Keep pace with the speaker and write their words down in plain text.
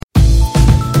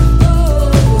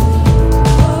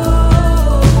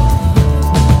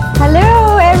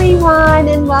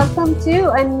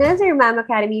to another Mom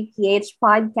Academy PH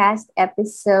podcast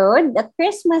episode. The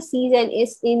Christmas season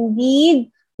is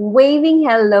indeed waving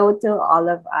hello to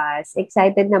all of us.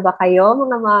 Excited na ba kayo,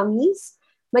 mga mommies?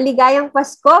 Maligayang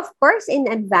Pasko, of course, in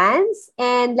advance.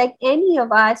 And like any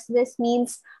of us, this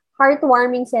means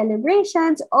heartwarming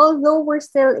celebrations, although we're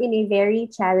still in a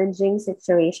very challenging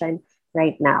situation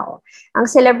right now. Ang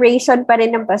celebration pa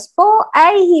rin ng Pasko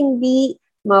ay hindi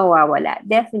mawawala,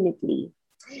 definitely.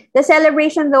 The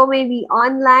celebration, though, may be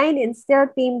online and still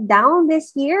themed down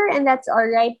this year, and that's all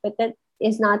right, but that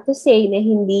is not to say na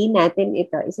hindi natin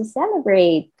ito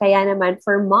isa-celebrate. Kaya naman,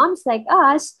 for moms like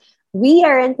us, we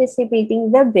are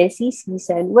anticipating the busy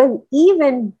season with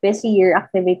even busier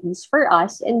activities for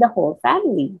us and the whole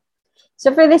family.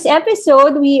 So for this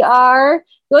episode, we are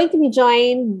going to be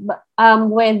joined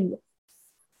with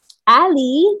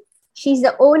Ali. She's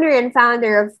the owner and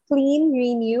founder of Clean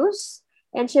Renews.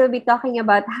 And she'll be talking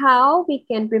about how we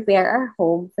can prepare our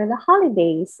home for the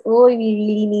holidays. Oh, we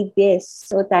really need this.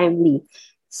 So timely.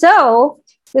 So,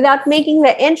 without making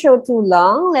the intro too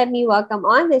long, let me welcome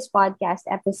on this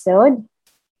podcast episode,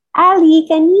 Ali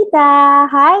Canita.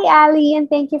 Hi, Ali,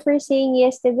 and thank you for saying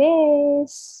yes to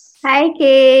this. Hi,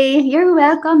 Kay. You're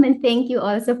welcome, and thank you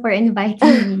also for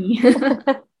inviting me.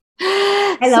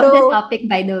 I love the topic,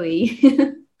 by the way.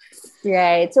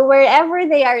 Right. So wherever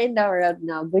they are in the world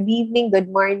now, good evening, good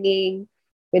morning,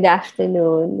 good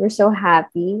afternoon. We're so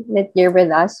happy that you're with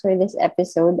us for this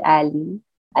episode, Ali.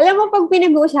 Alam mo, pag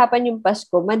pinag-uusapan yung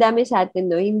Pasko, madami sa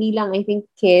atin, no? Hindi lang, I think,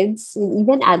 kids,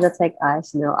 even adults like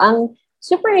us, no? Ang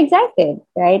super excited,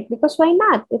 right? Because why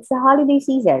not? It's the holiday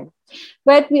season.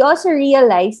 But we also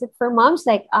realize that for moms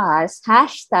like us,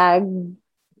 hashtag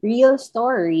real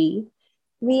story,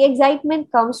 the excitement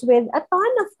comes with a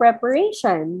ton of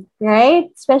preparation, right?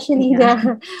 Especially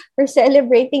na we're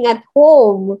celebrating at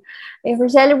home. If we're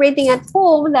celebrating at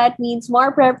home, that means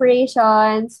more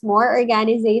preparations, more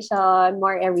organization,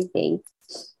 more everything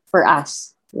for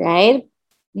us, right?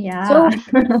 Yeah. So,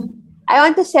 I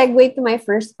want to segue to my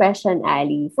first question,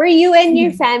 Ali. For you and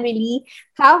your family,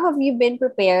 how have you been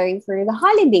preparing for the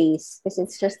holidays? Because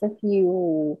it's just a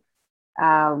few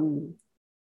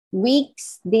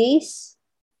weeks, days,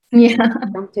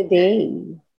 from today.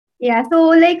 Yeah,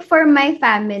 so like for my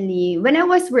family, when I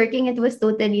was working, it was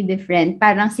totally different.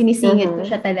 Parang sinisingit ko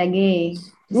siya talaga eh.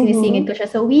 Sinisingit ko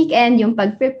siya sa weekend, yung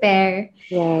pag-prepare.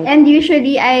 Right. And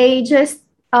usually, I just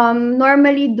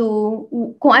normally do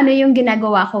kung ano yung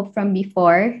ginagawa ko from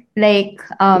before. Like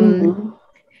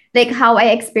how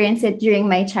I experienced it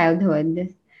during my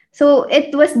childhood. So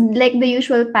it was like the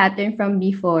usual pattern from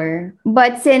before.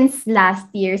 But since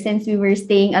last year, since we were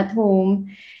staying at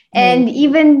home, and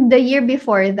even the year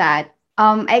before that,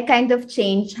 I kind of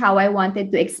changed how I wanted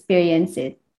to experience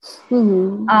it.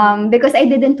 Because I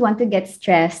didn't want to get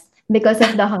stressed because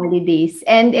of the holidays.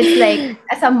 And it's like,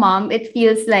 as a mom, it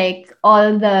feels like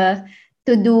all the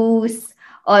to-dos,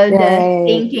 all the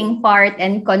thinking part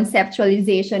and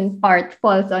conceptualization part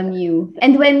falls on you.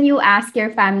 And when you ask your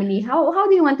family, how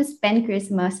do you want to spend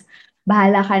Christmas?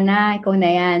 Bahala ka na, ikaw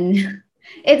na yan.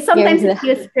 It sometimes it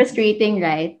feels frustrating,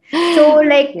 right? So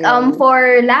like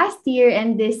for last year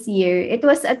and this year, it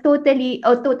was a totally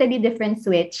different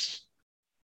switch.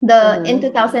 In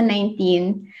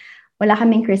 2019, wala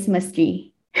kaming Christmas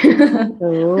tree.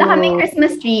 Wala kaming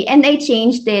Christmas tree, and I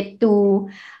changed it to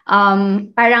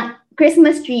parang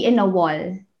Christmas tree in a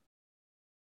wall.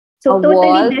 So a totally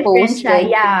wall different siya.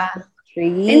 Yeah.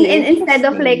 And instead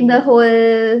of like the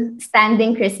whole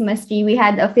standing Christmas tree, we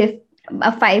had a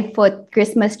 5-foot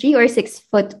Christmas tree or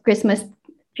 6-foot Christmas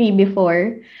tree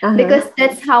before, because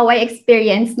that's how I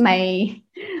experienced my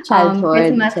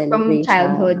Christmas from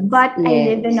childhood. But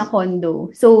I live in a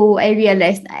condo, so I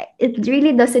realized it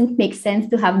really doesn't make sense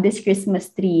to have this Christmas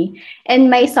tree. And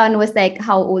my son was like,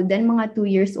 how old? Then mga 2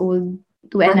 years old,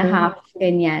 2.5,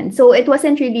 ganyan. So it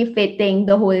wasn't really fitting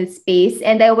the whole space,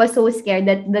 and I was so scared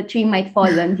that the tree might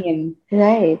fall on him.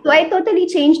 Right. So I totally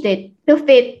changed it to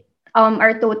fit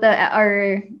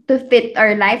to fit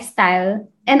our lifestyle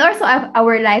and also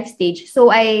our life stage. So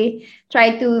I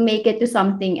tried to make it to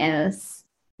something else.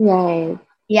 Right.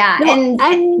 Yeah. No,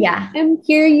 I'm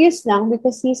curious lang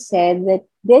because you said that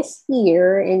this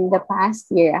year, in the past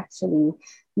year actually,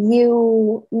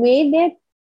 you made it,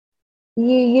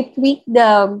 you tweaked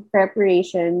the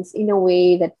preparations in a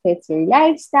way that fits your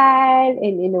lifestyle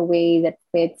and in a way that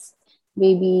fits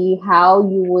maybe how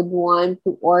you would want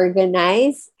to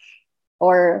organize,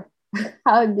 or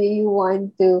how do you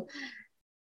want to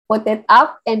put it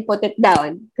up and put it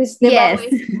down? Because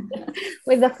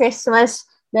with the Christmas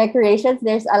decorations,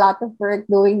 there's a lot of work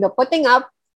doing the putting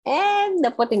up and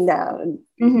the putting down.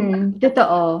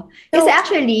 Totoo. Kasi So,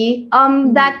 actually,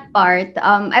 mhm. that part,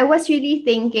 I was really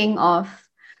thinking of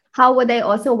how would I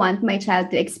also want my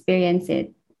child to experience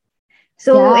it.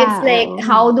 So it's Yeah, like oo.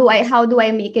 how do I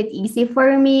make it easy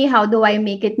for me? How do I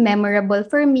make it memorable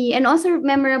for me and also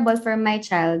memorable for my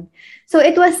child? So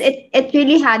it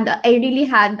really had I really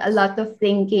had a lot of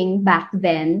thinking back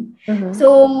then. Uh-huh.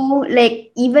 So like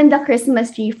even the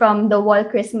Christmas tree, from the wall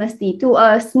Christmas tree to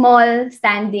a small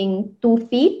standing 2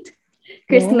 feet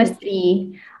Christmas Right.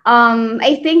 tree.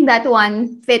 I think that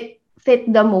one fit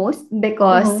the most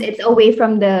because Uh-huh. it's away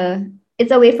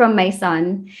from my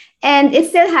son. And it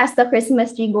still has the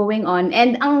Christmas tree going on.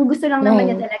 And ang gusto lang naman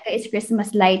niya Right. talaga is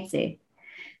Christmas lights eh.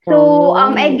 So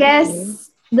I Oh, okay.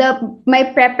 guess the my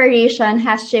preparation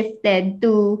has shifted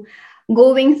to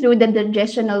going through the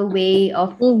traditional way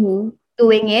of Mm-hmm.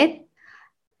 doing it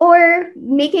or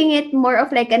making it more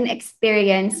of like an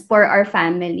experience for our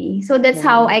family. So that's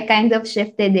how Right. I kind of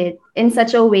shifted it in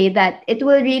such a way that it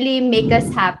will really make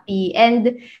us happy.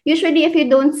 And usually if you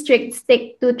don't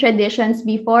stick to traditions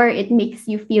before, it makes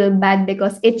you feel bad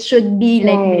because it should be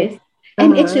like Right. this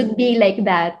and it Uh-huh. should be like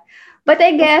that. But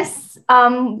I guess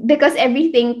because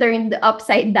everything turned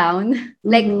upside down,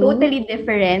 like Mm-hmm. totally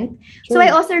different. So I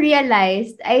True. also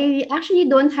realized I actually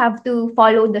don't have to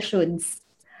follow the shoulds.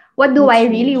 What do I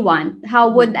That's really true. want? How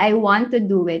would Mm-hmm. I want to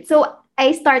do it? So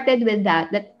I started with that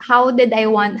how would I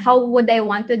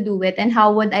want to do it and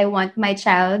how would I want my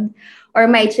child or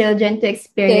my children to To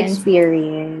experience it?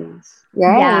 experience.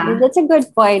 Right. Yeah. That's a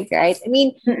good point, right? I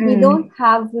mean, you don't Mm-mm.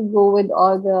 have to go with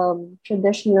all the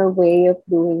traditional way of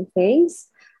doing things.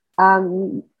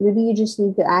 Maybe you just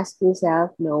need to ask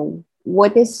yourself, no,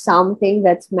 what is something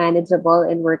that's manageable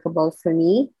and workable for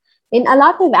me? In a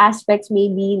lot of aspects,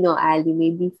 maybe, no, Ali,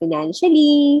 maybe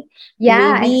financially,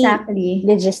 Yeah, maybe exactly.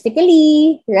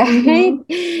 logistically, right?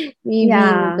 Mm-hmm. Maybe in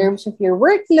Yeah. terms of your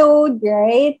workload,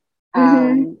 right?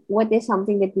 Mm-hmm. What is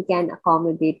something that you can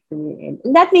accommodate from your end.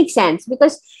 And that makes sense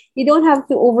because you don't have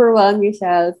to overwhelm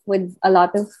yourself with a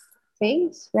lot of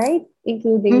things, right?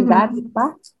 Including that Mm-hmm.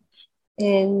 pa.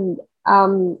 And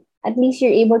at least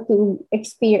you're able to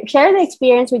share the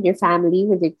experience with your family,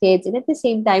 with your kids, and at the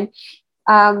same time,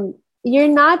 um, you're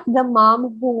not the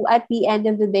mom who at the end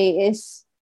of the day is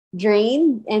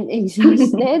drained and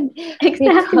exhausted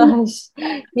Exactly. because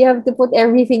you have to put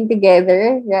everything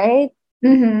together, right?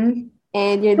 Mm-hmm.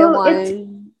 And you're the So it's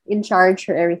one in charge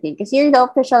for everything because you're the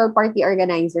official party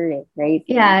organizer, right?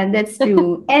 yeah, that's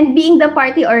true. And being the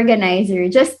party organizer,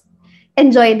 just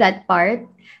enjoy that part.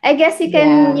 I guess you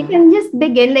Yeah. can just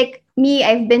begin like me.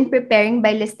 I've been preparing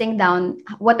by listing down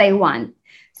what I want.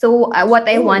 So what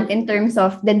I want Right. in terms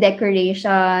of the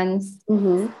decorations,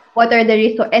 Mm-hmm. what are the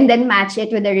and then match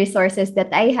it with the resources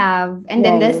that I have, and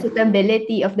then the Right.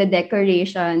 suitability of the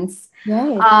decorations.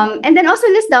 Right. And then also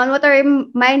list down what are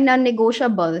my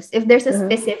non-negotiables. If there's a Uh-huh.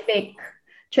 specific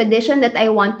tradition that I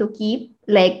want to keep,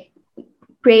 like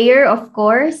prayer, of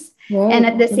course, and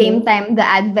Right. at the same Mm-hmm. time the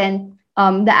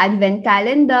Advent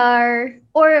calendar.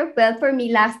 Or well, for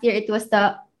me last year it was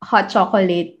the hot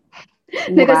chocolate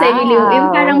because I really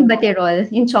yung parang Wow. batirol,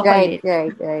 yung Right, chocolate.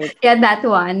 right, right. Yeah, that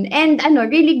one. And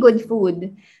really good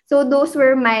food. So those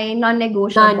were my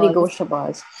non-negotiables.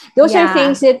 Non-negotiables. Those are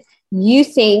things Yeah. that you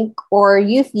think or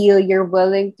you feel you're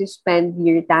willing to spend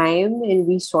your time and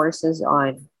resources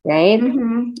on, right?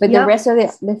 Mm-hmm. But the Yep. rest of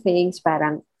the things,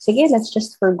 parang, sige, let's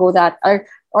just forgo that.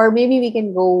 Or maybe we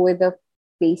can go with the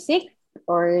basic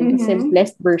or the Mm-hmm.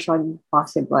 simplest version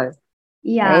possible,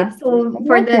 Yeah. right? So I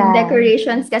for like the that.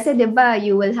 decorations, kasi 'di ba,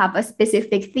 you will have a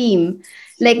specific theme.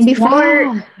 Like before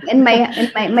Yeah. in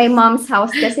my mom's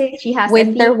house kasi she has a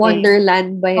Winter theme eh.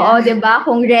 Wonderland ba Oo, yan? 'di ba?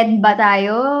 Kung red ba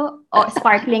tayo, o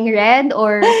sparkling red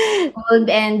or gold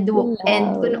and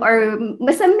Wow. or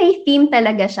basta may theme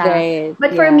talaga siya. Right.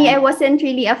 But for me, Yeah. I wasn't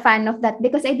really a fan of that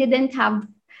because I didn't have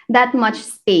that much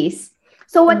space.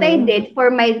 So what I Uh-huh. did for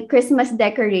my Christmas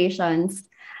decorations,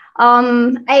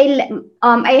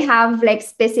 I have like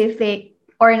specific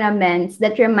ornaments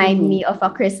that remind Mm-hmm. me of a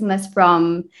Christmas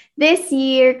from this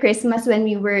year, Christmas when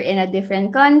we were in a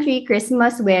different country,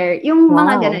 Christmas where yung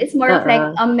mga ganun, Wow. it's more of like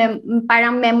Uh-uh.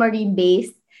 parang memory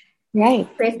based Right.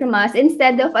 Christmas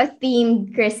instead of a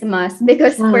themed Christmas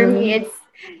because for me Uh-huh.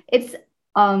 it's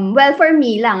well for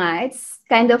me lang it's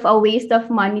kind of a waste of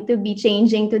money to be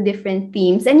changing to different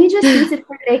themes and you just use it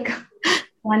for like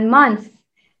 1 month.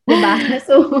 'Di ba?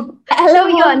 So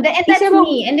Alam mo, yun, and isa that's mo,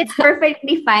 me and it's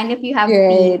perfectly fine if you have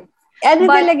right. themes. Ano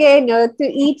But talaga no? To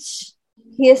each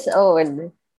his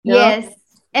own. No? yes,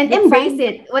 and But embrace find,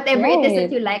 it. Whatever it is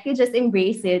that right. you like, you just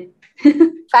embrace it.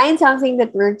 Find something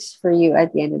that works for you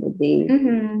at the end of the day.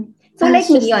 Mm-hmm. So like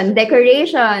It's me just, on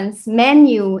decorations,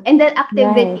 menu, and then right.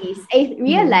 activities. I Mm-hmm.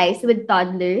 realized with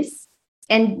toddlers,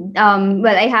 and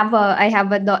well,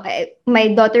 my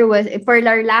daughter was for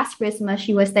our last Christmas.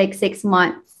 She was like 6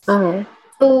 months. Uh-huh.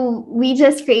 So we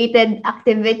just created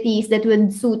activities that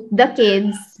would suit the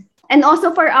kids and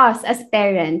also for us as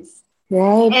parents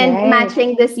Right, and right.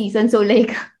 matching the season. So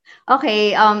like,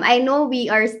 okay, I know we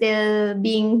are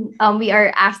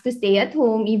asked to stay at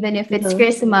home even if it's Uh-huh.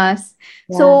 Christmas.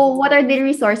 Yeah. So what are the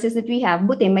resources that we have?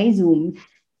 Buti may Zoom.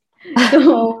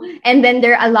 So, and then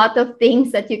there are a lot of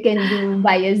things that you can do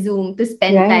via Zoom to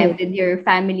spend time Right. with your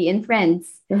family and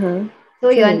friends. Uh-huh. So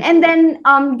yun. True. And then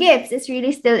gifts is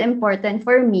really still important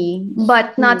for me,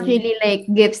 but not Mm. really like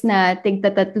gifts na tigta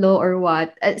tatlo or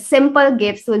what. Simple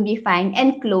gifts would be fine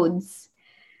and clothes.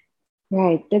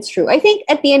 Right, that's true. I think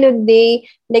at the end of the day,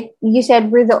 like you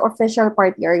said, we're the official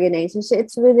party organizers. So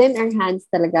it's within our hands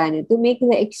talaga no, to make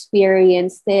the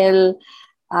experience still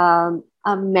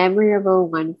a memorable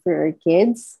one for our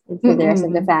kids and for the rest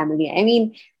of the Mm-mm. family. I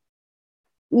mean,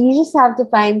 you just have to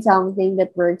find something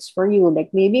that works for you.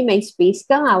 Like maybe may space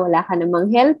ka nga, wala ka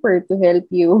namang helper to help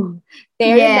you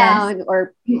tear Yes. down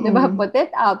or diba, Mm-mm. put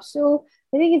it up. So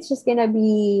I think it's just gonna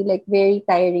be like very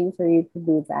tiring for you to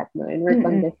do that, no, and work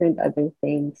on Mm-mm. different other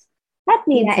things. That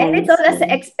made Yeah, and it's all sense. as an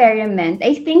Yeah. experiment.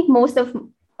 I think most of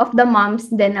the moms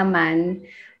din naman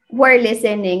who are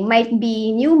listening might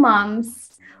be new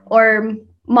moms or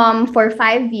mom for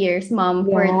 5 years, mom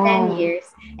for 10 Yeah. years.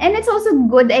 And it's also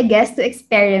good, I guess, to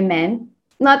experiment.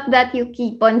 Not that you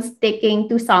keep on sticking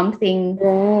to something,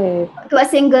 Right. to a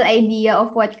single idea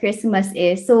of what Christmas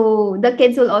is. So the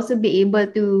kids will also be able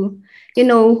to,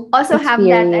 also have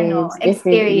that Experience differently.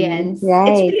 experience.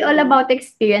 It's Right. really all about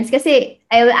experience. Kasi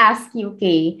I will ask you,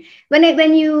 Kay, when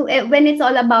it's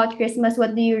all about Christmas,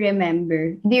 what do you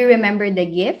remember? Do you remember the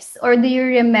gifts or do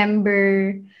you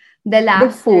remember the The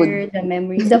food. laughter, the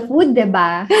memories, the food, 'di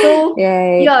ba? So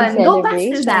Right. The yon, go back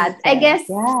to celebration that. I itself. guess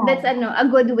that's Yeah. a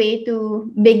good way to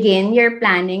begin your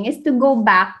planning is to go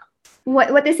back.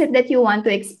 What is it that you want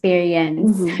to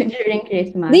experience Mm-hmm. during Do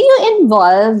Christmas? you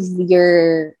involve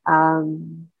your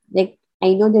like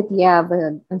I know that you have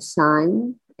a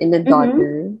son and a Mm-hmm.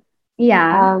 daughter.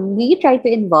 Yeah. Do you try to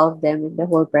involve them in the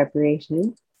whole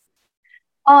preparation?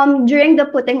 During the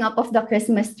putting up of the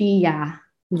Christmas tree, yeah.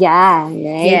 Yeah,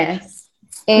 right. Yes.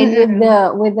 And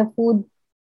Mm-mm. with the food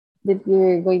that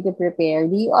you're going to prepare,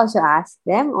 do you also ask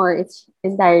them or it's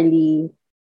entirely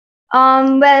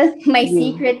Well, my you?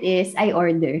 secret is I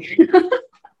order.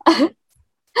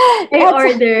 I That's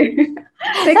order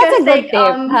that's because a good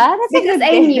tip, huh? That's a because good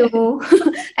I knew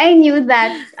tip. I knew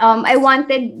that I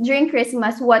wanted during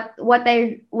Christmas what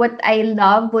I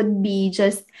love would be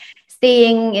just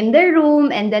staying in the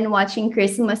room and then watching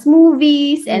Christmas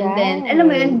movies and then alam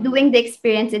mo Right. yun, doing the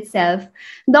experience itself.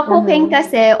 The cooking Uh-huh.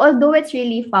 kasi although it's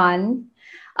really fun,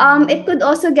 it Uh-huh. could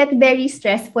also get very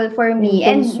stressful for And me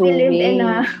and we live in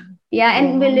a consuming. yeah,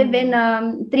 and we live Yeah. in a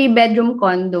three-bedroom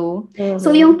condo. So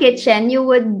Uh-huh. yung kitchen,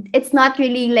 it's not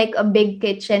really like a big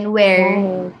kitchen where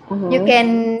Right. you Uh-huh. can,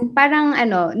 parang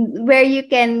ano, where you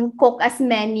can cook as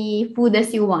many food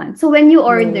as you want. So when you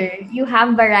Right. order, you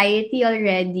have variety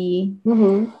already.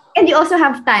 Mm-hmm. And you also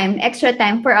have time, extra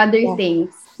time for other Yeah.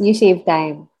 things. You save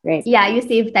time. Right. Yeah, you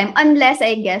save time. Unless,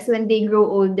 I guess, when they grow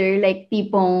older, like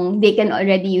tipong they can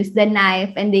already use the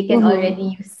knife and they can Mm-hmm. already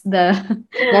use the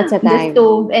That's a the time.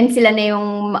 stove and sila na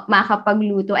yung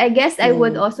makakapagluto. I guess I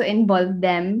would Right. also involve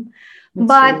them. That's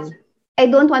But true. I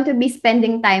don't want to be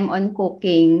spending time on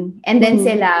cooking and then Mm-hmm.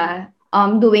 sila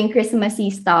doing Christmassy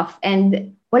stuff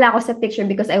and wala ako sa picture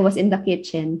because I was in the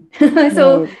kitchen.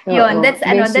 So, Right. yon, Oo. that's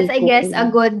Busy I guess a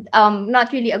cooking. good not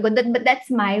really a good but that's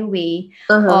my way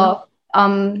Uh-huh. of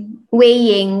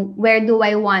weighing where do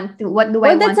I want to what do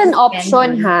I Well, that's want to an spend option,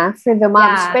 on. huh, for the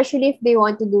moms, Yeah. especially if they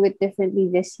want to do it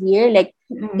differently this year. Like,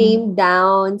 Mm-mm. tame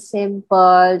down,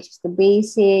 simple, just the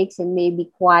basics, and maybe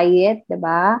quiet,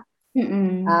 diba?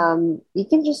 Mm-mm. You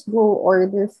can just go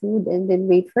order food and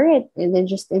then wait for it, and then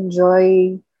just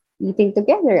enjoy eating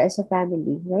together as a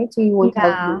family, right? So Yeah. you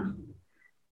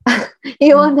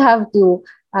won't have to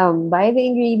buy the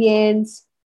ingredients,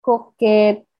 cook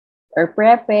it, or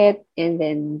prep it, and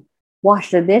then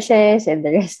wash the dishes and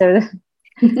the rest of the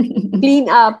clean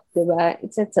up, diba?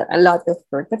 It's a lot of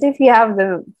work. But if you have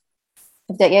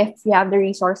if you have the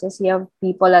resources, you have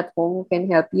people at home who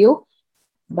can help you,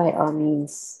 by all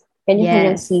means.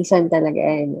 Kanya-kanyang Yes. season talaga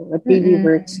yan. What really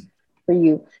works Mm-mm. for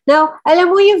you. Now, alam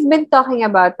mo, you've been talking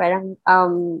about parang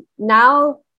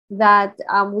now that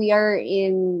we are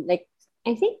in like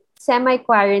I think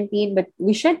semi-quarantine, but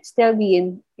we should still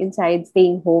be inside,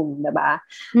 staying home, diba?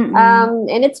 Mm-mm.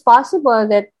 And it's possible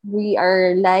that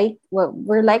we're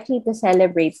likely to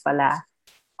celebrate pala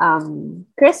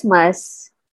Christmas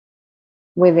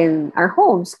within our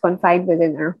homes, confined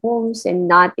within our homes, and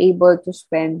not able to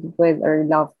spend with our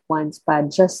loved ones,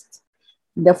 but just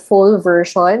the full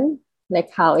version, like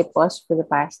how it was for the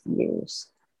past years.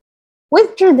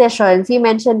 With traditions, you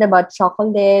mentioned about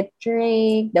chocolate,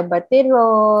 drink, the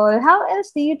batirol. How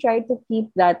else do you try to keep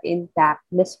that intact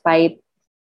despite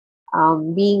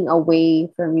being away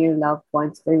from your loved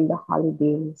ones during the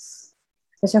holidays?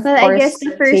 Because of Well, I guess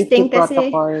course, the first safety thing kasi,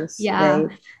 protocols, yeah, right?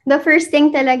 the first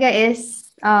thing talaga is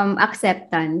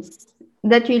acceptance.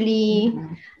 That really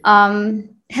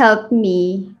Mhm. helped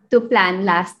me to plan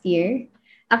last year.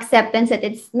 Acceptance that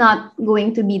it's not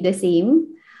going to be the same.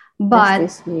 As But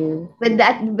this year, with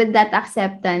that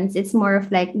acceptance, it's more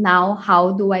of like now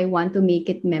how do I want to make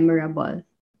it memorable?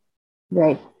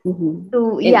 right? Mm-hmm.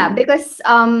 So yeah, And because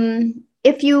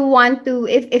if you want to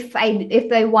if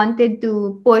I wanted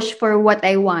to push for what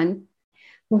I want,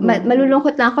 mm-hmm.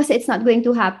 malulungkot lang ako kasi it's not going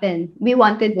to happen. We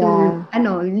wanted to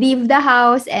Yeah. leave the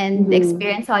house and Mm-hmm.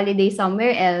 experience holiday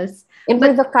somewhere else. And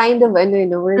we're But the kind of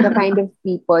we're the kind of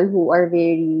people who are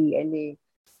very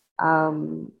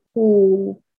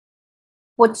who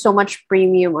put so much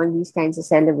premium on these kinds of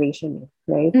celebration,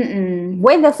 right? mm-mm.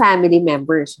 With the family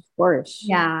members, of course.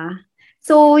 Yeah.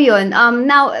 So yun,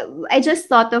 now I just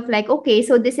thought of like, okay,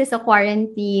 so this is a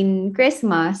quarantine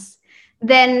Christmas.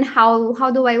 Then how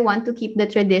do I want to keep the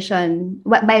tradition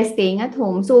by staying at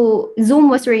home? So Zoom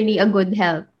was really a good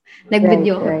help. Right,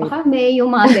 Nag-video call right. pa kami,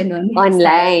 yung mga ganun style.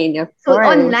 Online, of So course.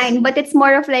 online, but it's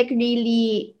more of like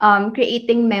really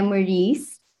creating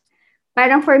memories.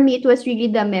 Parang for me, it was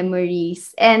really the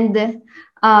memories.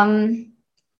 Um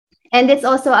and it's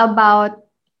also about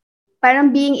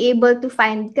parang being able to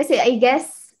find, kasi I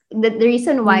guess the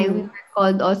reason why we Mm-hmm. were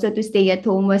called also to stay at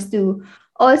home was to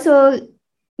also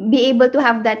be able to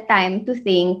have that time to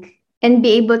think and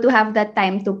be able to have that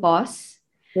time to pause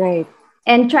Right.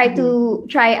 and Mm-hmm.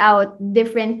 try out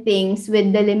different things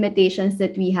with the limitations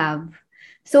that we have.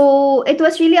 So it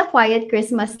was really a quiet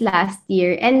Christmas last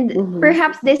year, and Mm-hmm.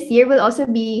 perhaps this year will also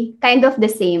be kind of the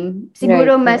same. Right.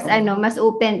 Siguro mas Uh-uh. mas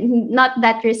open, not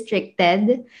that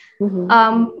restricted. Mm-hmm.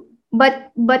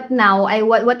 But now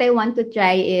what I want to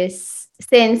try is,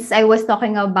 since I was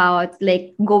talking about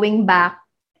like going back,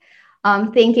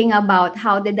 thinking about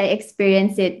how did I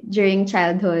experience it during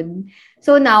childhood.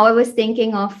 So now I was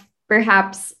thinking of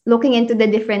perhaps looking into the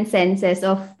different senses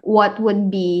of what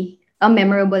would be a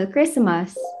memorable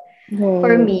Christmas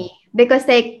for Right. me. Because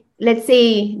like, let's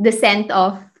say, the scent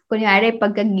of, kunyari,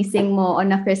 pagkagising mo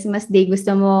on a Christmas day,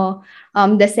 gusto mo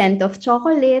the scent of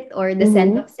chocolate or the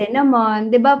scent Mm-hmm. of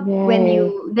cinnamon. Di ba? Right.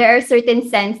 There are certain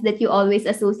scents that you always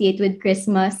associate with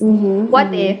Christmas. Mm-hmm. What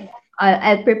Mm-hmm. if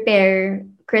I'll prepare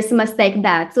Christmas like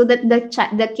that so that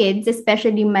the kids,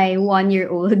 especially my 1-year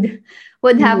old,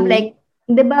 would have Mm-hmm. like,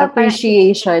 di ba, parang,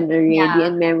 Appreciation already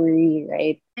yeah, and memory,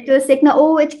 right? it was like na,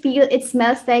 oh, it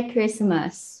smells like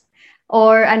Christmas.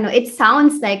 Or ano, it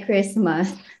sounds like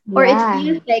Christmas. Or it Yeah.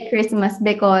 feels like Christmas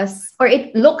because, or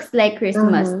it looks like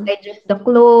Christmas Uh-huh. by just the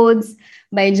clothes,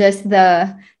 by just the,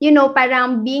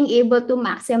 parang being able to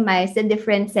maximize the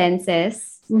different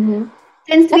senses. Mm-hmm.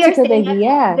 Since we That's a are good staying at home,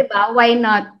 idea. di ba?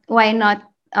 Why not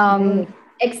Right.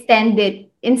 extend it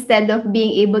instead of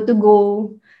being able to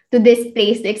go to this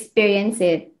place to experience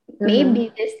it? Uh-huh.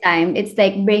 Maybe this time it's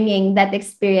like bringing that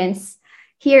experience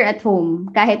here at home.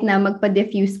 Kahit na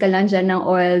magpa-diffuse ka lang dyan ng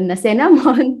oil na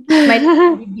cinnamon, might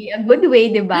already be a good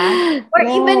way, di ba? Or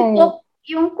even Right.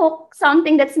 cook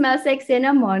something that smells like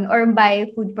cinnamon, or buy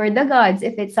food for the gods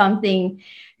if it's something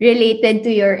related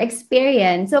to your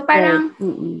experience. So Right. parang,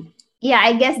 Mm-mm. yeah,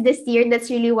 I guess this year that's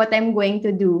really what I'm going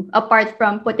to do. Apart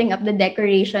from putting up the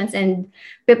decorations and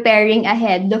preparing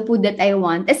ahead the food that I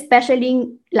want,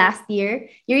 especially last year,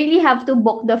 you really have to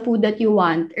book the food that you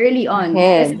want early on.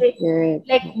 Kasi Ahead. You're right.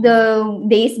 like the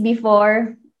days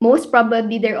before, most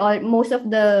probably most of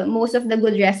the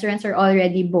good restaurants are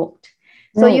already booked.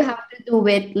 So you Right. have to do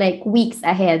it like weeks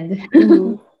ahead.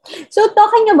 Mm-hmm. So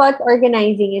talking about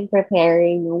organizing and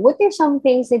preparing, what are some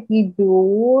things that you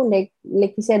do? Like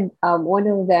you said, one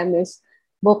of them is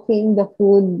booking the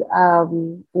food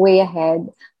way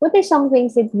ahead. What are some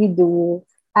things that you do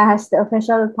as the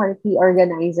official party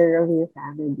organizer of your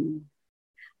family?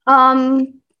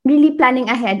 Really planning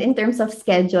ahead in terms of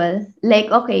schedule.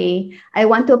 Like, okay, I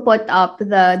want to put up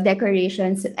the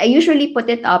decorations. I usually put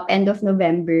it up end of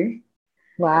November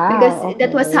because Wow,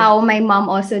 that was okay. how my mom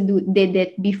also did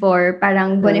it before.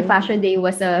 Parang Uh-huh. Bonifacio Day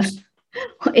was a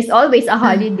It's always a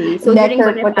holiday. So during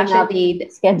Better putting Bonifacio up Day,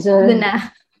 schedule. dun na,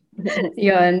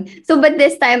 yun. So but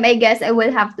this time I guess I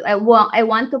will have to I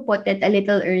want to put it a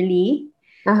little early.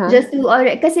 Uh-huh. Just to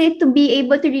already, kasi to be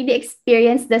able to really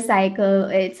experience the cycle,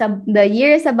 the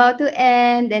year is about to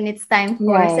end and it's time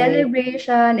for Right.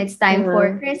 celebration, it's time for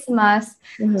Uh-huh. Christmas.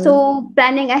 Uh-huh. So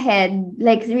planning ahead,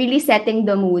 like really setting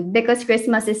the mood because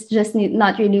Christmas is just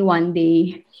not really one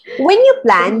day. When you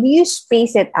plan, do you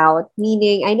space it out?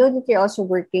 Meaning, I know that you're also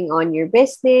working on your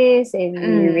business and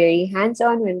you're Mm. very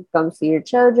hands-on when it comes to your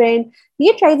children. Do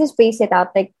you try to space it out?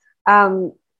 Like,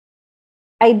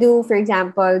 I do, for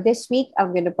example, this week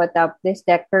I'm gonna put up this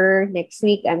decor. Next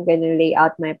week I'm gonna lay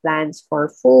out my plans for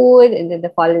food, and then the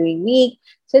following week,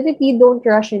 so that you don't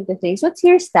rush into things. What's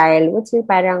your style? What's your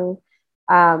parang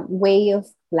way of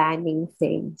planning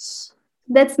things?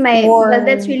 That's Or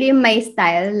really my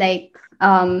style, like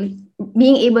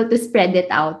being able to spread it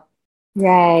out.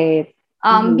 right.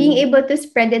 Being Mm-hmm. able to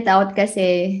spread it out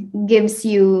kasi gives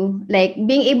you, like,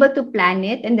 being able to plan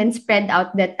it and then spread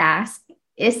out the task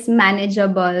is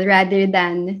manageable rather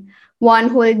than one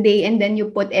whole day and then you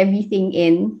put everything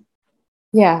in.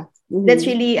 Yeah. That's Mm-hmm.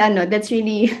 really, that's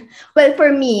really, well,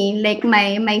 for me, like,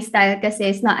 my style kasi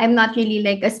is not, I'm not really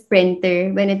like a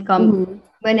sprinter Mm-hmm.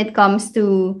 when it comes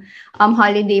to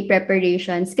holiday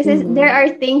preparations. Kasi there Mm-hmm. are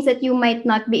things that you might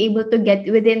not be able to get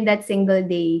within that single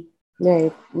day.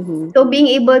 Right. Mm-hmm. So being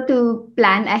able to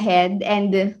plan ahead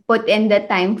and put in the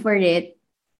time for it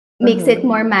makes it Uh-huh.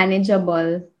 more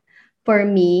manageable for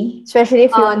me. Especially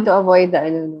if you want Um, to avoid the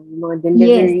ano, no, mga yes,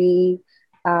 delivery,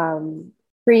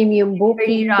 premium very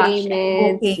booking rush and payments,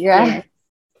 booking. yeah. Yes.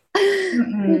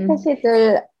 Mm-mm. Because it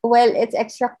will, well, it's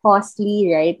extra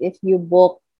costly, right? If you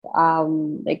book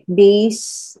like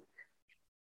days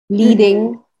Mm-mm.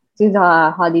 leading to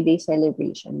the holiday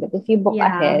celebration. But if you book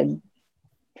Yeah, ahead,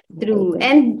 true. right?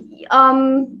 And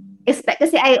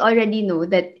kasi I already know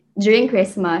that during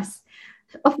Christmas,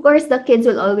 of course, the kids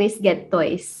will always get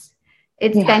toys.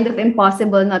 It's Yeah. kind of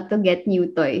impossible not to get new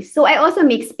toys. So I also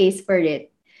make space for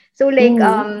it. So like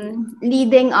Mm-hmm.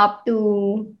 leading up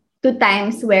to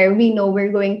times where we know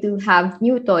we're going to have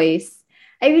new toys,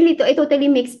 I totally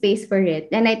make space for it.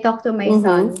 And I talk to my Mm-hmm.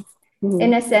 son Mm-hmm.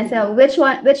 in a sense of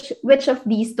which of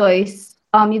these toys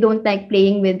you don't like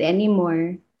playing with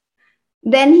anymore.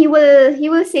 Then he will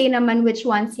say naman which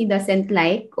ones he doesn't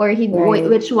like or Right.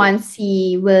 which ones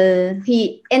he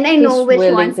and I know He's which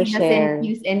willing ones to he doesn't share.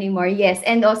 use anymore. Yes,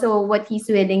 and also what he's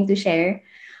willing to share.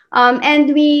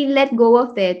 And we let go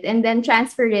of it and then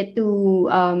transfer it to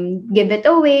give it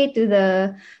away to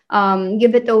the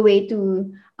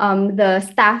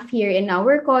staff here in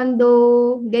our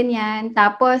condo, ganyan.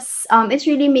 Tapos it's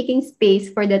really making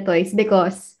space for the toys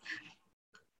because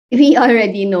we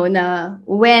already know na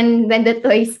when the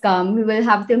toys come, we will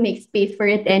have to make space for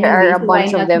it There are anyway. a So why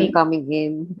bunch of not them make coming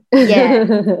in. yes.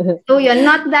 So yun,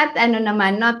 not that ano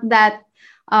naman, not that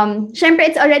syempre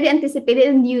it's already anticipated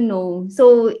and you know.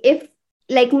 So if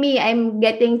like me, I'm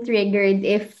getting triggered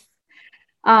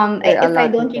There are a if I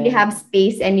lot of don't really have them.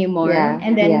 space anymore Yeah,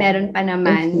 and then yeah. meron pa I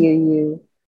naman. feel you.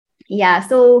 Yeah,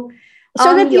 so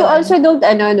So that you yun. also don't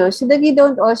ano no, so that you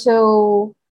don't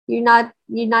also you're not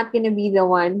gonna be the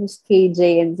one who's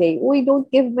KJ and saying, "Uy,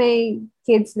 don't give my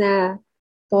kids na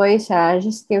toys ha.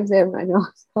 Just give them ano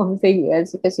something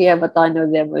else because you have a ton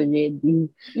of them already."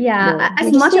 Yeah, No,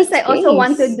 as you just much as make I also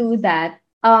want to space. do that,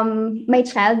 my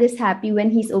child is happy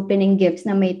when he's opening gifts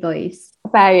na may toys.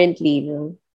 Apparently,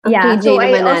 no. Ang Yeah, KJ so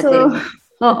I naman also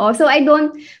natin. so I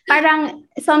don't parang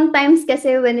sometimes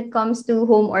kasi when it comes to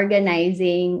home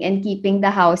organizing and keeping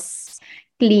the house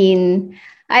clean,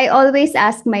 I always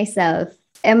ask myself,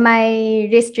 am I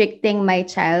restricting my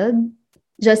child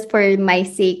just for my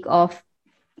sake of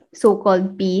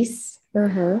so-called peace?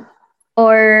 Uh-huh.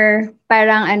 Or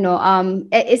parang ano,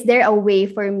 is there a way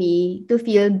for me to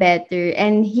feel better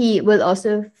and he will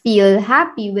also feel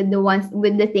happy with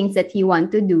the things that he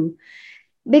want to do?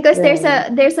 Because Right.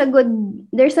 there's a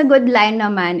good line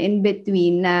naman in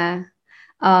between na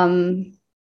um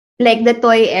like the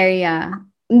toy area.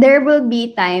 There will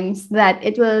be times that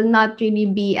it will not really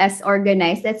be as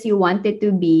organized as you want it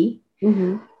to be,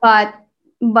 Mm-hmm. but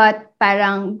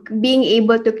parang being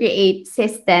able to create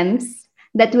systems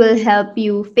that will help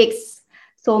you fix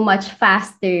so much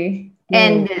faster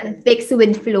and Right. fix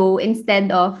with flow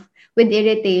instead of with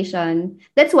irritation.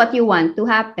 That's what you want to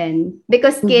happen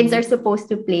because kids are Mm-hmm. supposed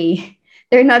to play.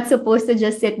 They're not supposed to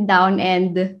just sit down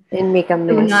and And make a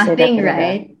do mess. nothing, Da-da-da-da.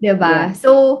 right? 'Di Yeah. ba?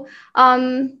 So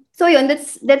yun,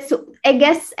 that's I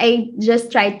guess I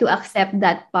just try to accept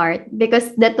that part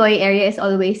because the toy area is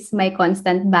always my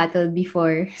constant battle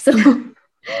before. So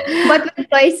But with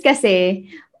toys kasi,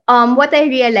 what I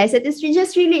realized, it is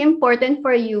just really important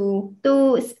for you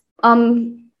to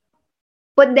um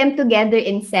put them together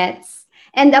in sets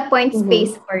and appoint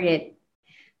space Mm-hmm. for it,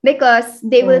 because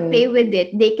they will Right. play with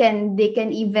it. They can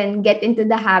even get into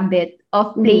the habit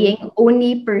of Mm-hmm. playing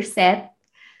only per set,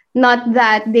 not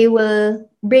that they will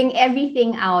bring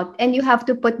everything out and you have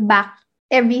to put back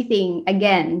everything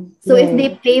again. So if they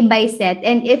Right. play by set,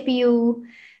 and if you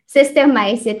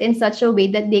systemize it in such a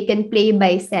way that they can play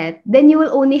by set, then you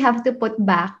will only have to put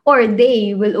back, or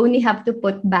they will only have to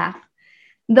put back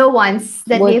the ones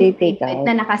that What they they've take played with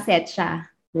out. na nakaset siya.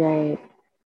 Right.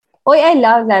 Oh, I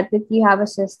love that you have a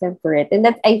system for it. And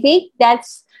that I think that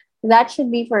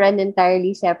should be for an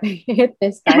entirely separate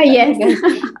discussion, Yes. because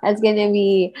that's gonna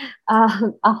be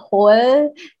a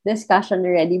whole discussion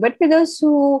already. But for those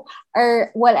who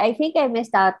are, well, I think I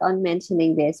missed out on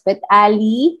mentioning this, but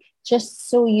Ali, just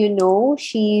so you know,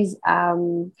 she's a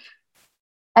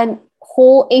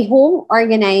home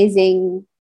organizing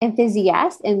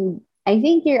enthusiast, and I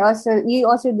think you also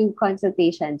do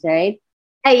consultations, right?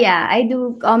 Yeah, I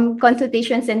do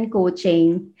consultations and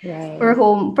coaching for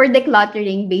Right.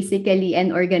 decluttering basically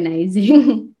and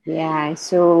organizing. Yeah,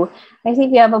 so I think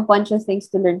we have a bunch of things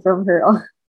to learn from her on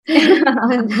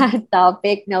that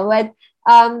topic. No, but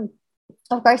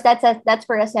of course that's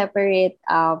for a separate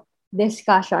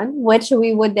discussion, which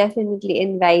we would definitely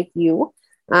invite you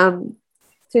um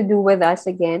to do with us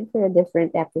again for a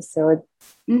different episode.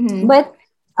 Mm-hmm. But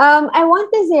I want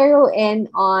to zero in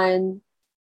on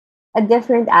a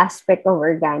different aspect of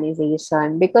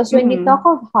organization, because when we talk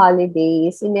Mm-hmm. of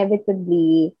holidays,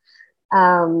 inevitably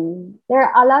there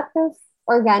are a lot of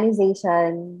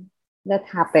organization that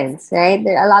happens, right?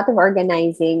 There are a lot of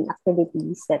organizing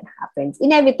activities that happens.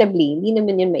 Inevitably, hindi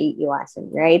naman yun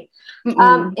maiiwasan, right?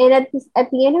 Mm-mm. And at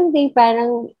the end of the day,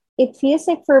 parang it feels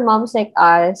like for moms like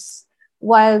us,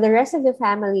 while the rest of the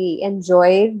family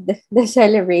enjoyed the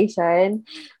celebration,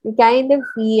 we kind of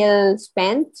feel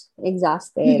spent,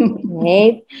 exhausted,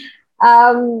 right?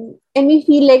 And we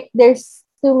feel like there's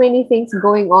too many things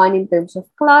going on in terms of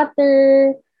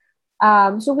clutter.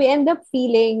 So we end up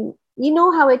feeling, you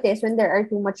know how it is when there are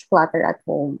too much clutter at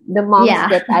home. The moms Yeah.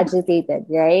 get agitated,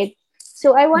 right?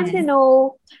 So I want to Yes.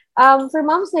 know, for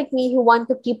moms like me who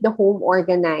want to keep the home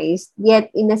organized,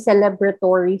 yet in a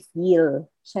celebratory feel.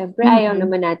 Syempre, ayaw Mm-hmm.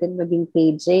 naman natin maging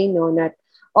KJ, no? Not,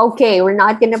 okay, we're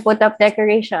not gonna put up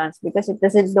decorations because it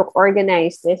doesn't look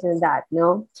organized, this and that,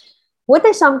 no? What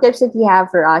are some tips that you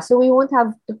have for us so we won't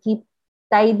have to keep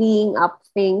tidying up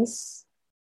things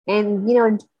and,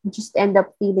 just end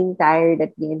up feeling tired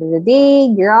at the end of the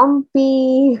day,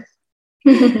 grumpy,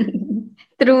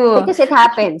 True. because it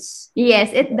happens. Yes,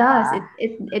 it does.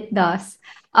 Diba? It does.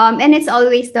 And it's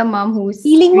always the mom who's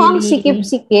Feeling mo ang really.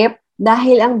 sikip-sikip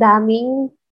dahil ang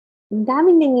daming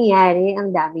nangyayari,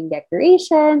 ang daming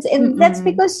decorations, and Mm-mm. that's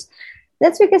because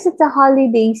it's a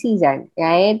holiday season,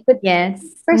 right? But Yes.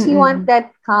 first, you want Mm-mm.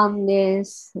 that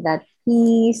calmness, that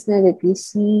peace, na that you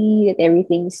see that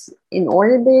everything's in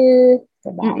order.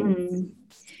 Diba? Mm-mm.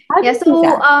 How do Yeah, you do so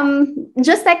that?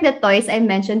 just like the toys I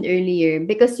mentioned earlier,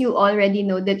 because you already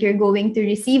know that you're going to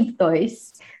receive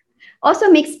toys, also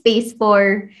make space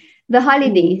for the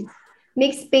holidays. Mm-hmm.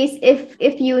 Make space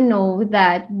if you know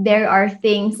that there are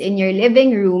things in your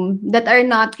living room that are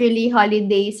not really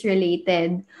holidays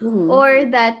related, Mm-hmm. or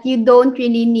that you don't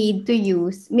really need to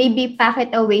use. Maybe pack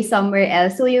it away somewhere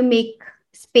else so you make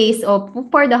space of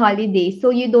for the holidays,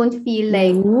 so you don't feel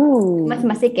like mas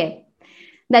Mm. masikip.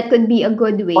 That could be a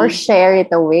good Or way. share it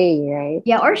away, right?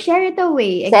 Yeah, or share it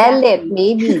away. Sell it, Exactly.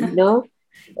 maybe, no?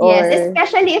 Yes, Or,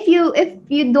 especially if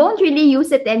you don't really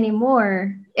use it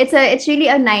anymore. It's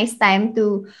really a nice time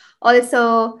to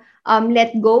also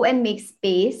let go and make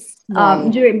space right.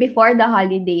 during before the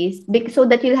holidays, so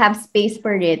that you'll have space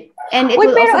for it. And it Uy,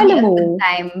 will pero also be alam a mo, good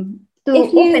time to if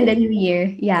open the you new year.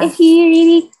 Yeah. if you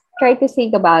really try to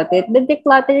think about it, the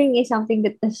decluttering is something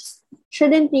that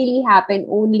shouldn't really happen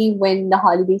only when the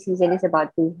holiday season is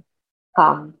about to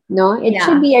come. No, it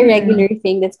should Yeah. be a regular Mm-mm.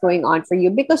 thing that's going on for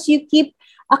you, because you keep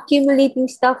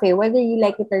accumulating stuff, whether you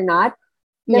like it or not.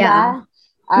 Yeah.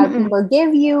 Diba?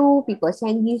 Mm-mm. People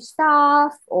send you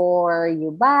stuff, or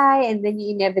you buy, and then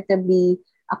you inevitably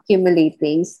accumulate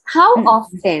things. How Mm-mm.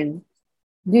 often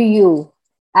do you,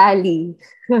 Ali,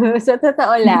 so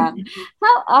totoo lang,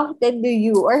 how often do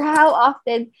you, or how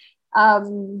often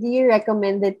do you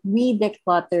recommend that we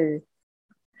declutter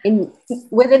in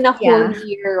within a whole Yeah.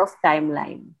 year of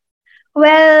timeline?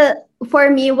 Well, for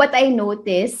me, what I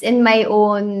notice in my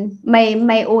own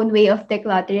way of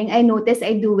decluttering, I notice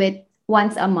I do it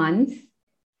once a month.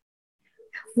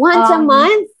 Once a Um,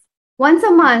 month? Once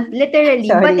a month, literally.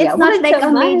 But Sorry, it's not once like a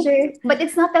a month.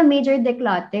 major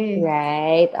declutter.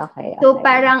 Right. Okay. So Okay.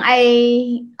 parang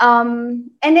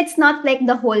and it's not like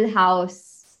the whole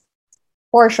house.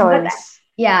 But Portions.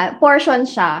 yeah, portion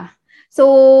siya.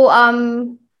 So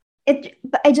it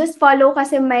I just follow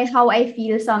kasi my how I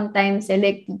feel sometimes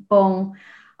like tipong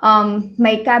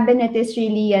my cabinet is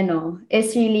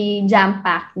really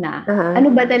jam-packed na. Uh-huh. Ano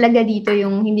ba talaga dito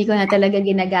yung hindi ko na talaga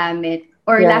ginagamit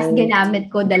or last Right.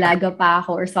 ginamit ko dalaga pa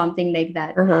ako or something like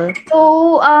that. Uh-huh. So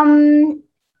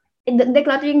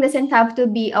decluttering doesn't have to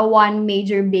be a one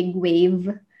major big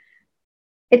wave.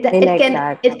 it I it like can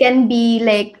that. it can be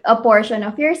like a portion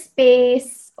of your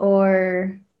space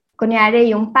or kunyari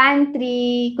yung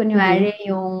pantry, Mm-hmm. kunyari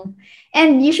yung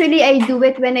and usually I do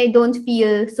it when I don't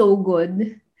feel so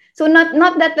good. So not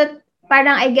that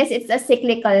parang I guess it's a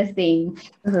cyclical thing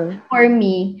Uh-huh. for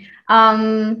me.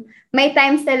 May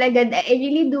times talaga that I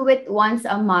really do it once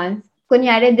a month.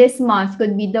 Kunyari this month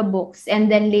could be the books and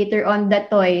then later on the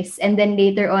toys and then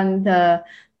later on the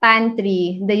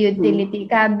pantry, the Mm-hmm. utility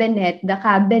cabinet, the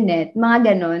cabinet, mga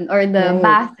ganon, or the Right.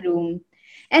 bathroom.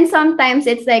 And sometimes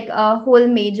it's like a whole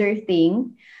major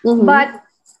thing. Mm-hmm. But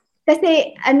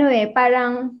kasi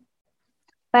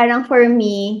parang for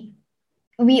me,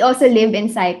 we also live in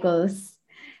cycles.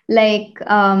 Like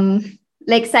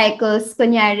cycles,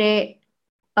 kunyari,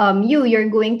 you're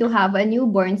going to have a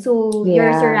newborn. So your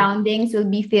Yeah. surroundings will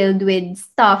be filled with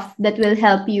stuff that will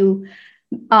help you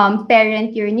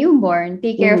parent your newborn,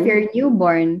 take care of Mm-hmm. your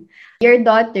newborn. Your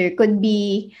daughter could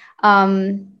be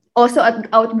also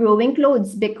outgrowing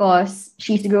clothes because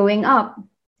she's growing up.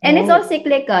 And it's Right. all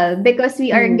cyclical because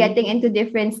we are Mm-hmm. getting into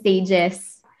different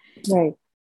stages. Right.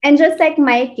 And just like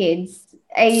my kids,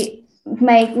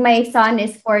 my son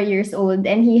is 4 years old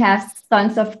and he has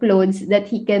tons of clothes that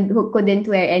who couldn't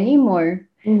wear anymore.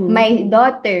 Mm-hmm.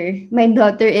 My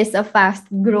daughter is a fast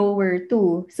grower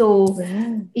too. So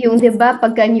Yeah. yung 'di ba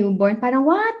pagka newborn, parang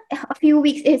what? A few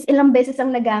weeks is ilang beses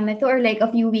ang nagamit to or like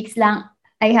a few weeks lang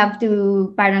I have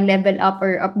to parang level up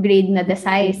or upgrade na the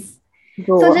size.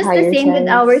 So Go just the higher same with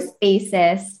our size.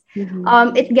 spaces.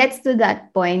 Mm-hmm. It gets to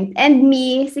that point. And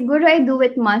me, siguro I do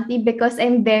it monthly because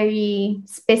I'm very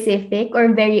specific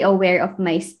or very aware of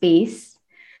my space.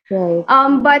 Right.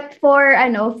 But for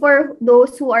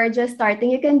those who are just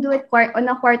starting, you can do it on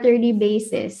a quarterly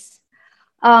basis.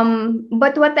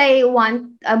 But what I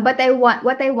want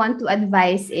to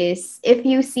advise is if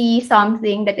you see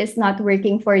something that is not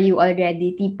working for you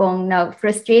already, tipong na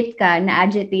frustrate ka, na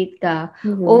agitate ka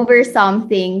Mm-hmm. over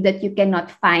something that you cannot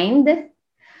find,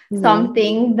 Mm-hmm.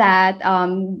 something that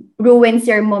ruins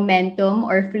your momentum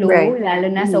or flow, Right. lalo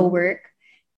na sa Mm-hmm. work,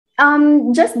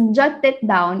 just jot it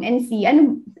down and see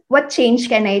what change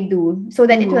can I do so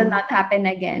that it will Mm-hmm. not happen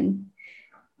again.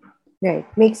 Right.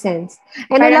 Makes sense.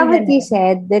 And I Parang love what you ganun.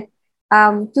 said that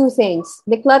two things.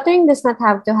 Decluttering does not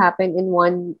have to happen in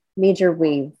one major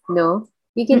wave, no?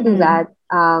 You can do Mm-mm. that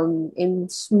in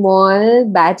small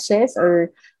batches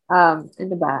or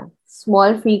ano ba,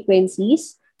 small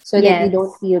frequencies so that you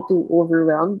don't Yes. feel too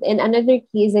overwhelmed. And another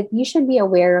key is that you should be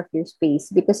aware of your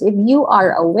space because if you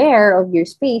are aware of your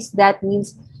space, that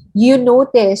means you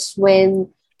notice when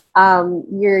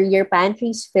your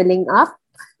pantry's filling up,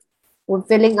 we're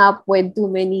filling up with too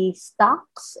many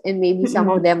stocks and maybe some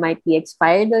of Mm-mm. them might be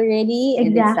expired already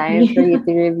and it's time Exactly. for you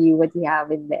to review what you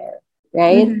have in there,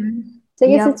 right? Mm-hmm. So I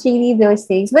guess Yep. it's really those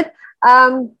things. But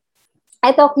um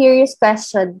ito curious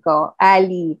question ko,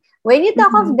 Ali. When you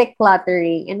talk of Mm-hmm.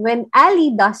 decluttering and when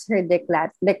Ali does her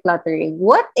decluttering,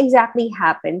 what exactly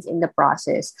happens in the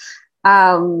process?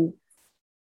 Um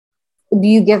do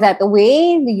you give that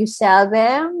away? Do you sell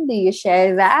them? Do you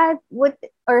share that? What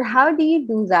or how do you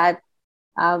do that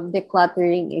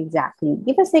decluttering exactly?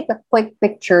 Give us like a quick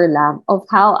picture lang of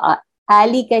how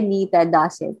Ali Canita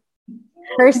does it.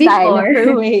 Her style, Before.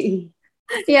 her way.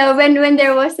 Yeah, when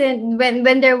there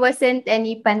wasn't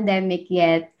any pandemic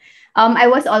yet, I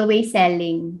was always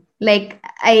selling. Like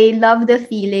I love the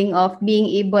feeling of being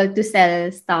able to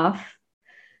sell stuff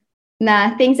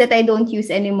na things that I don't use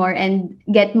anymore and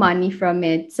get money from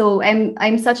it. So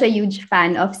I'm such a huge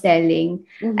fan of selling.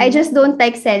 I Mm-hmm. just don't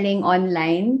like selling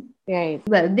online. Right.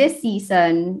 Well, this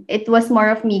season, it was more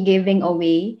of me giving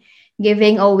away,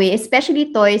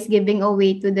 especially toys, giving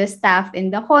away to the staff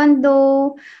in the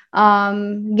condo,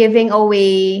 giving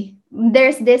away.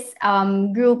 There's this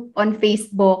group on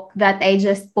Facebook that I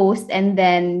just post and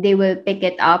then they will pick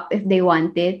it up if they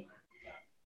want it.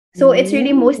 So it's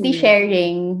really mostly Mm.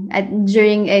 sharing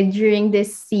during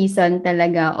this season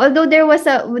talaga. Although there was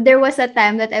a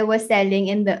time that I was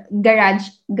selling in the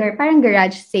parang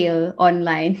garage sale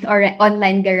online or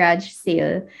online garage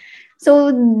sale.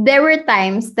 So there were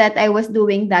times that I was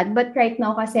doing that, but right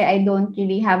now kasi I don't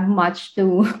really have much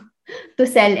to to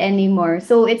sell anymore.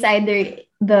 So it's either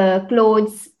the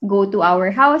clothes go to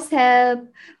our house help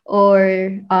or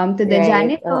to the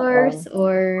Right. janitors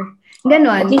or At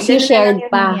ganon. least you Ganon na lang shared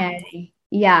yung pa. nangyari.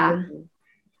 Yeah. Mhm.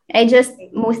 I just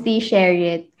mostly share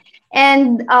it.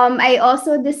 And I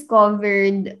also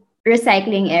discovered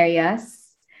recycling areas,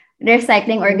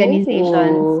 recycling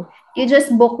organizations. Ooh. You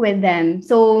just book with them.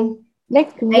 So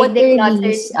Like, I what are decluttered.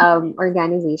 these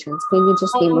organizations? Can you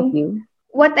just name a Um, few?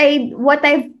 what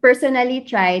I've personally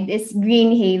tried is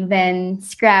Green Haven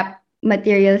scrap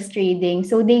materials trading.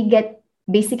 So they get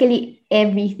basically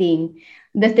everything.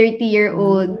 The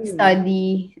 30-year-old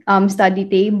Mm. study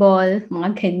table, mga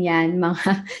ganyan,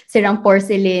 mga sirang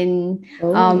porcelain,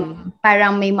 Oh.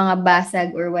 parang may mga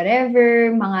basag or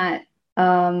whatever, mga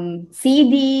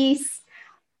CDs,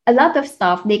 a lot of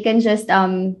stuff. They can just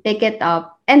pick it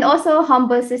up. And also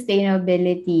Humble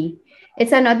Sustainability.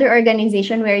 It's another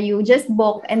organization where you just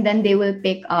book and then they will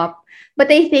pick up.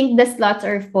 But I think the slots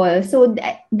are full. So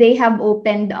they have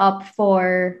opened up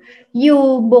for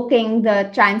you booking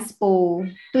the transpo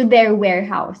to their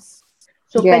warehouse.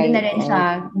 So pwede na Right, rin right. siya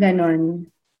ganon.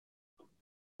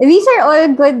 These are all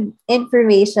good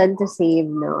information to save,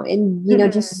 no? And,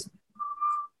 Mm-mm. just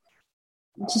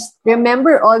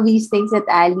remember all these things that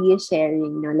Ali is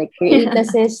sharing, no? Like, create a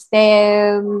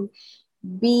system,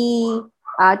 be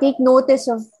take notice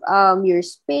of your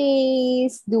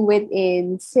space, do it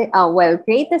in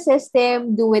create a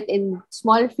system, do it in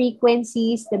small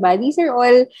frequencies, diba? These are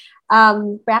all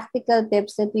practical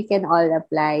tips that we can all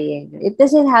apply. It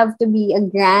doesn't have to be a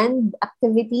grand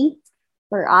activity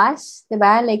for us,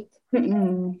 diba? Like,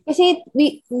 Mm-mm. kasi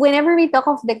whenever we talk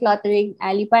of decluttering,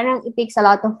 Ali, parang it takes a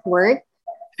lot of work.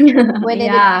 When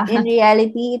Yeah. in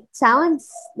reality, it sounds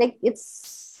like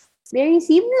it's very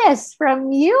seamless from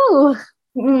you.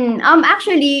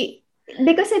 Actually,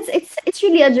 because it's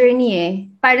really a journey eh.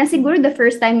 Parang siguro the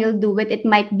first time you'll do it, it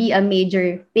might be a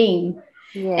major thing.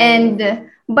 Right. And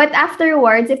but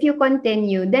afterwards, if you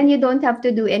continue, then you don't have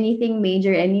to do anything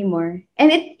major anymore.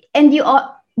 And you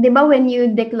all, 'di ba, when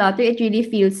you declutter, it really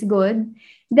feels good.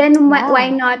 Then why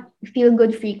Yeah. not feel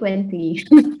good frequently?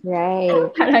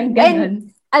 Right. Parang And ganon.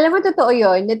 alam mo, totoo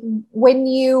yun, that when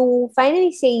you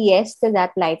finally say yes to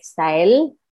that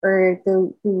lifestyle or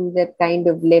to that kind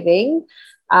of living,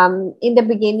 in the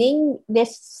beginning,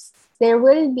 there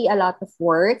will be a lot of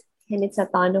work and it's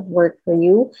a ton of work for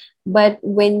you. But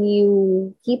when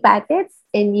you keep at it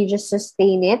and you just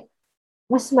sustain it,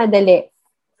 mas madali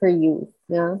for you.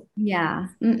 Yeah. Yeah.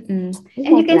 Mm-mm. I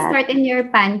And you like can that. start in your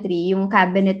pantry, yung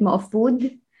cabinet mo of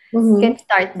food. Mm-hmm. Can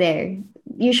start there.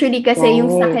 Usually kasi yung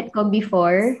Right. sakit ko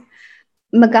before,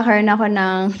 magkakaroon ako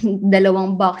ng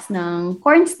 2 box ng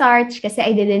cornstarch kasi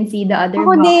I didn't see the other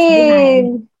Ako box din. behind.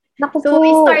 Naku So po.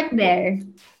 we start there.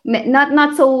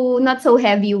 Not so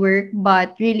heavy work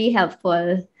but really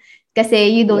helpful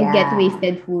kasi you don't get Yeah.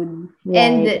 wasted food.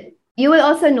 And Right. you will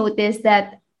also notice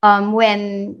that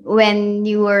when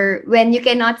you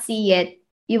cannot see it,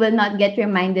 you will not get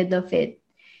reminded of it.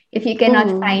 If you cannot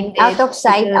Mm-hmm. find Out it, of it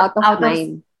sight, will out of out of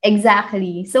mind.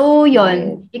 exactly. So Right. yon,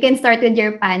 you can start with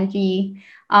your pantry.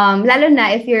 Lalo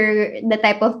na if you're the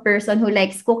type of person who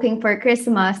likes cooking for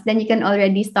Christmas, then you can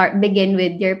already begin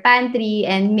with your pantry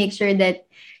and make sure that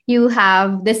you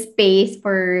have the space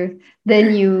for the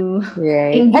new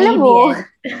Right. Alam mo,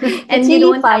 ingredients. it's And you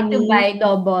really don't have to funny. buy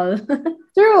double.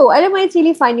 True. Alam mo, it's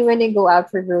really funny when I go out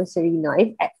for grocery, no?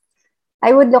 I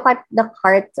would look at the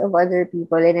carts of other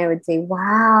people and I would say,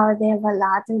 wow, they have a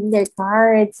lot in their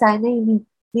carts. Sana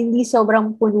hindi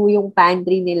sobrang puno yung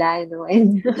pantry nila, no?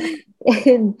 And,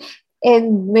 and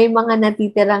may mga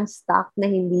natitirang stock na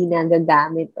hindi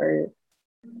nagagamit or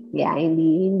yeah,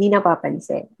 hindi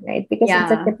napapansin, right? Because it's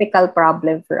a Yeah. typical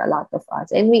problem for a lot of us.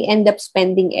 And we end up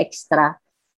spending extra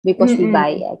because we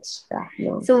buy Mm-mm. extra,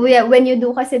 no? So yeah, when you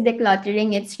do kasi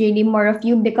decluttering, it's really more of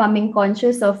you becoming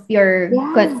conscious of your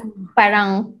Yeah,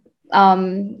 parang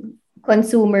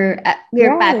consumer,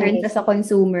 your patterns right. as a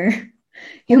consumer.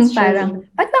 That's Yung parang, true.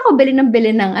 ba't ako bili ng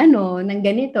ng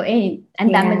ganito? Eh, ang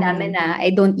Yeah. dami-dami na. I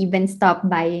don't even stop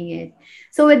buying it.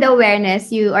 So with awareness,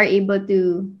 you are able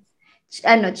to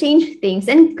change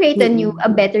things and create Mm-mm. a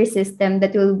better system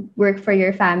that will work for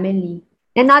your family.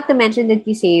 And not to mention that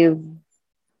you save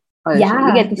also.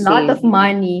 You get Yeah, to lot save, of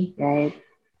money. right?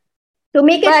 To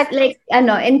make it But, like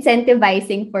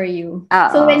incentivizing for you.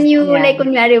 So oo, when you yeah. like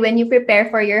kunyari, when you prepare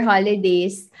for your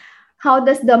holidays, how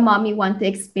does the mommy want to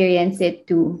experience it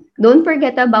too? Don't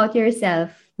forget about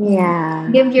yourself. Yeah,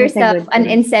 Give that's a yourself good an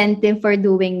point. incentive for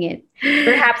doing it.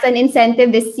 Perhaps an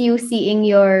incentive is you seeing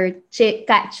your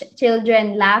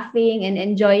children laughing and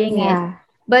enjoying it. Yeah.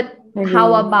 But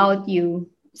how Agree. about you?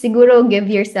 Siguro give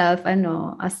yourself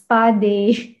a spa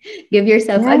day, give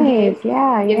yourself a Right. gift,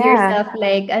 Yeah, give yeah. yourself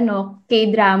like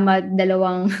K-drama,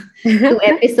 dalawang 2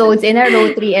 episodes in a row,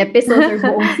 3 episodes or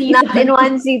buong Not in season.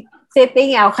 one sitting.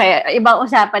 Okay, ibang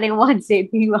usapan ng one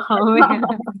sitting. Baka mamaya.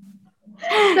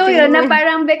 So Sige yun, na naman.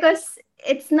 parang because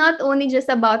it's not only just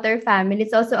about our family,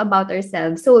 it's also about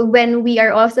ourselves. So when we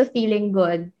are also feeling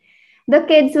good, the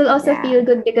kids will also Yeah, feel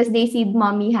good because they see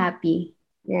mommy happy.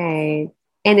 right.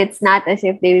 And it's not as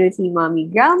if they will see mommy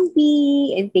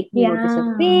grumpy and taking notice of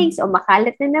Yeah. things. O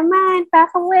makalat na naman,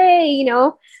 pack away,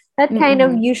 That kind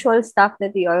of Mm-mm. usual stuff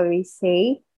that we always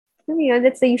say.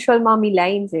 That's the usual mommy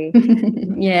lines, eh.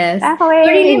 Yes. Pack So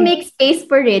really away. make space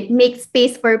for it. Make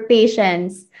space for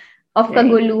patience of Right.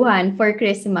 kaguluhan for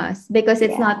Christmas because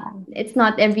Yeah. it's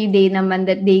not every day naman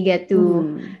that they get to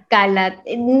Mm. kalat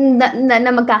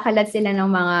na magkakalat sila ng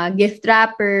mga gift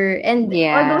wrapper and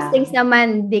all those Yeah. things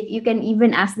naman you can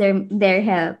even ask their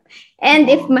help. And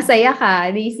if Yeah. masaya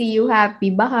ka, they see you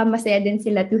happy, baka masaya din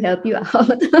sila to help you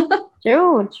out.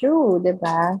 True, true,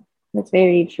 diba? That's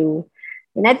very true.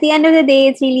 And at the end of the day,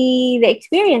 it's really the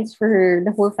experience for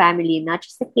the whole family, not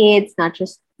just the kids, not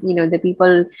just, the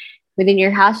people within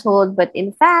your household, but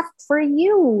in fact, for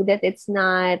you, that it's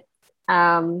not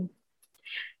um,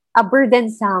 a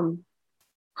burdensome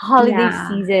holiday Yeah.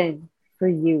 season for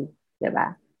you,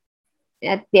 diba?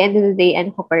 At the end of the day,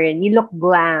 ano ko pa rin, you look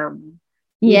glam.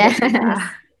 You Yes. look,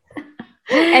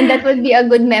 And that would be a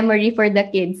good memory for the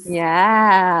kids.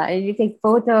 yeah, and you take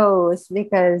photos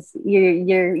because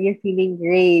you're feeling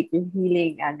great. You're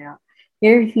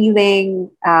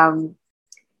feeling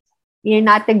you're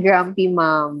not a grumpy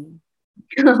mom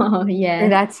Oh, for yes.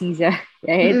 that season,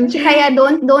 right? Kaya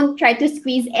don't try to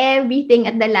squeeze everything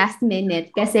at the last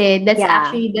minute kasi that's Yeah,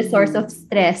 actually the source of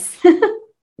stress.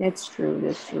 that's true.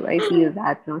 That's true. I feel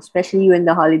that, no? Especially when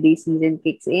the holiday season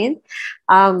kicks in.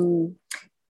 Um,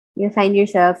 you find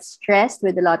yourself stressed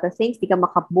with a lot of things. Di ka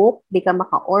makabook, di ka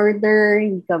maka-order,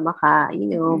 di ka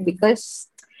because,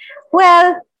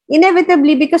 well,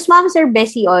 inevitably, because moms are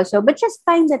busy also, but just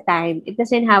find the time. It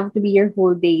doesn't have to be your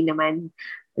whole day naman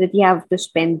that you have to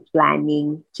spend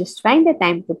planning. Just find the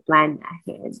time to plan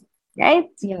ahead. Right?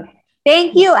 Yeah.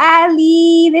 Thank you,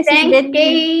 Ali. This has Thanks, been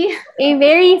Kay. a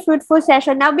very fruitful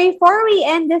session. Now, before we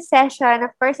end this session,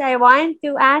 of course, I want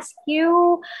to ask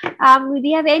you, do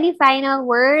you have any final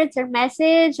words or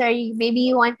message, or maybe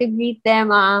you want to greet them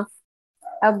a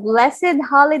blessed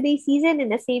holiday season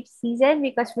and a safe season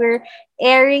because we're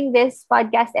airing this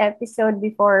podcast episode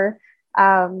before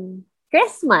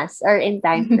Christmas or in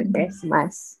time for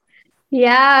Christmas.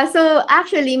 Yeah, so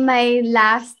actually my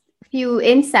last few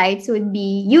insights would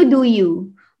be you do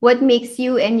you. What makes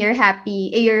you and your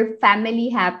family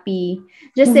happy,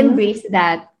 just Mm-hmm. embrace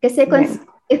that. Kasi Right.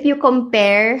 if you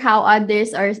compare how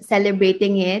others are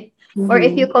celebrating it, or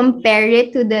if you Mm-hmm. compare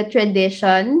it to the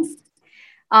traditions,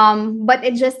 but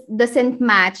it just doesn't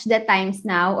match the times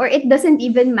now, or it doesn't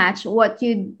even match what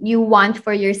you want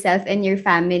for yourself and your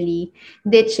family,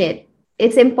 ditch it.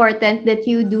 It's important that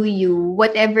you do you,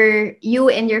 whatever you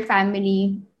and your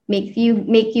family make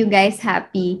you guys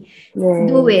happy,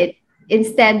 do Right. it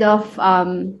instead of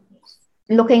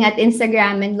looking at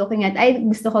Instagram and looking at ay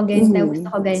gusto ko ganito, gusto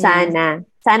Mm-hmm. ko ganyan, Sana.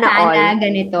 Sana all. sana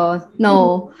ganito.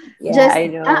 No, Yeah, just I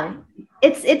know.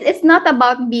 it's not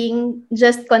about being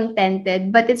just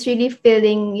contented, but it's really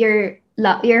filling your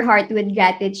heart with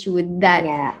gratitude that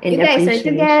Yeah, you and guys are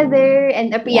together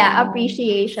appreciation. and Yeah.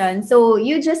 appreciation. So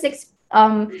you just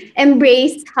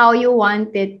embrace how you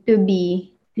want it to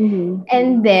be Mm-hmm.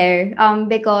 and there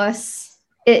because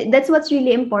that's what's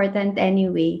really important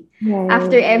anyway.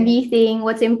 After Right. everything,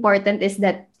 what's important is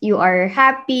that you are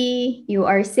happy, you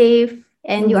are safe,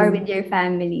 and you are Mm-hmm. with your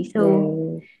family. So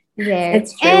Right. there.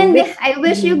 It's true. And I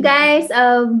wish you Mhm. guys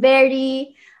a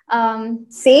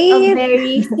Safe.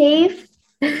 very safe,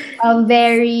 a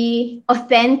very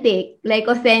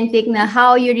authentic na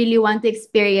how you really want to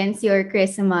experience your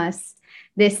Christmas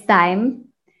this time.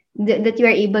 That you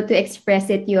are able to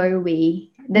express it your way.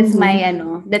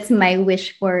 Mhm. That's my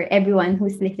wish for everyone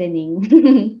who's listening.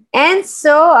 And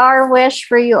so our wish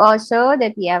for you also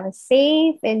that we have a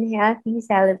safe and healthy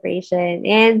celebration.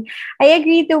 And I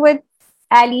agree to what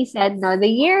Ali said. No,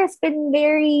 the year has been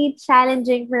very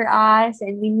challenging for us,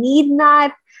 and we need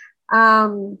not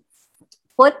um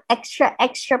put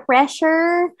extra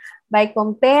pressure by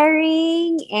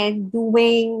comparing and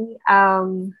doing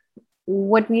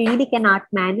what we really cannot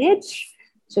manage.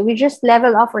 So we just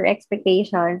level off our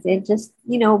expectations and just,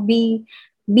 be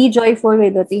be joyful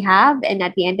with what we have. And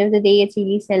at the end of the day, it's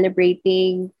really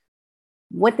celebrating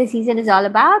what the season is all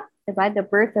about the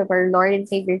birth of our Lord and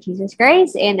Savior Jesus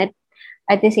Christ. And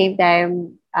at the same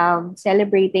time,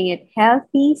 celebrating it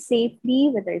healthy, safely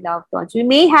with our loved ones. We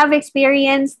may have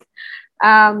experienced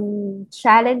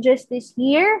challenges this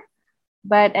year,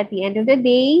 but at the end of the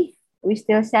day, we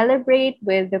still celebrate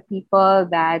with the people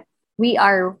that we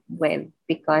are with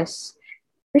because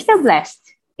we're still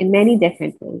blessed in many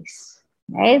different ways,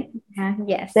 right?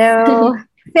 Yes. So,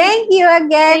 thank you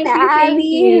again, Thank Abby.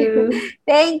 you.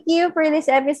 Thank you for this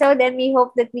episode, and we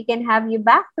hope that we can have you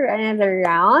back for another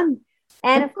round.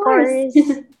 And Of of course.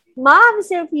 course, moms,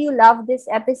 if you love this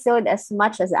episode as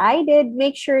much as I did,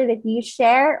 make sure that you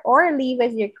share or leave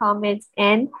us your comments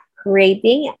and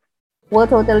rating. We'll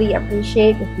totally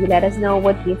appreciate if you let us know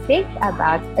what you think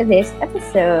about this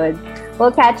episode.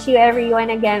 We'll catch you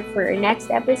everyone again for our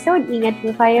next episode. Ingat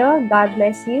po kayo. God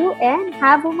bless you and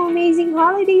have an amazing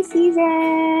holiday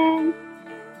season.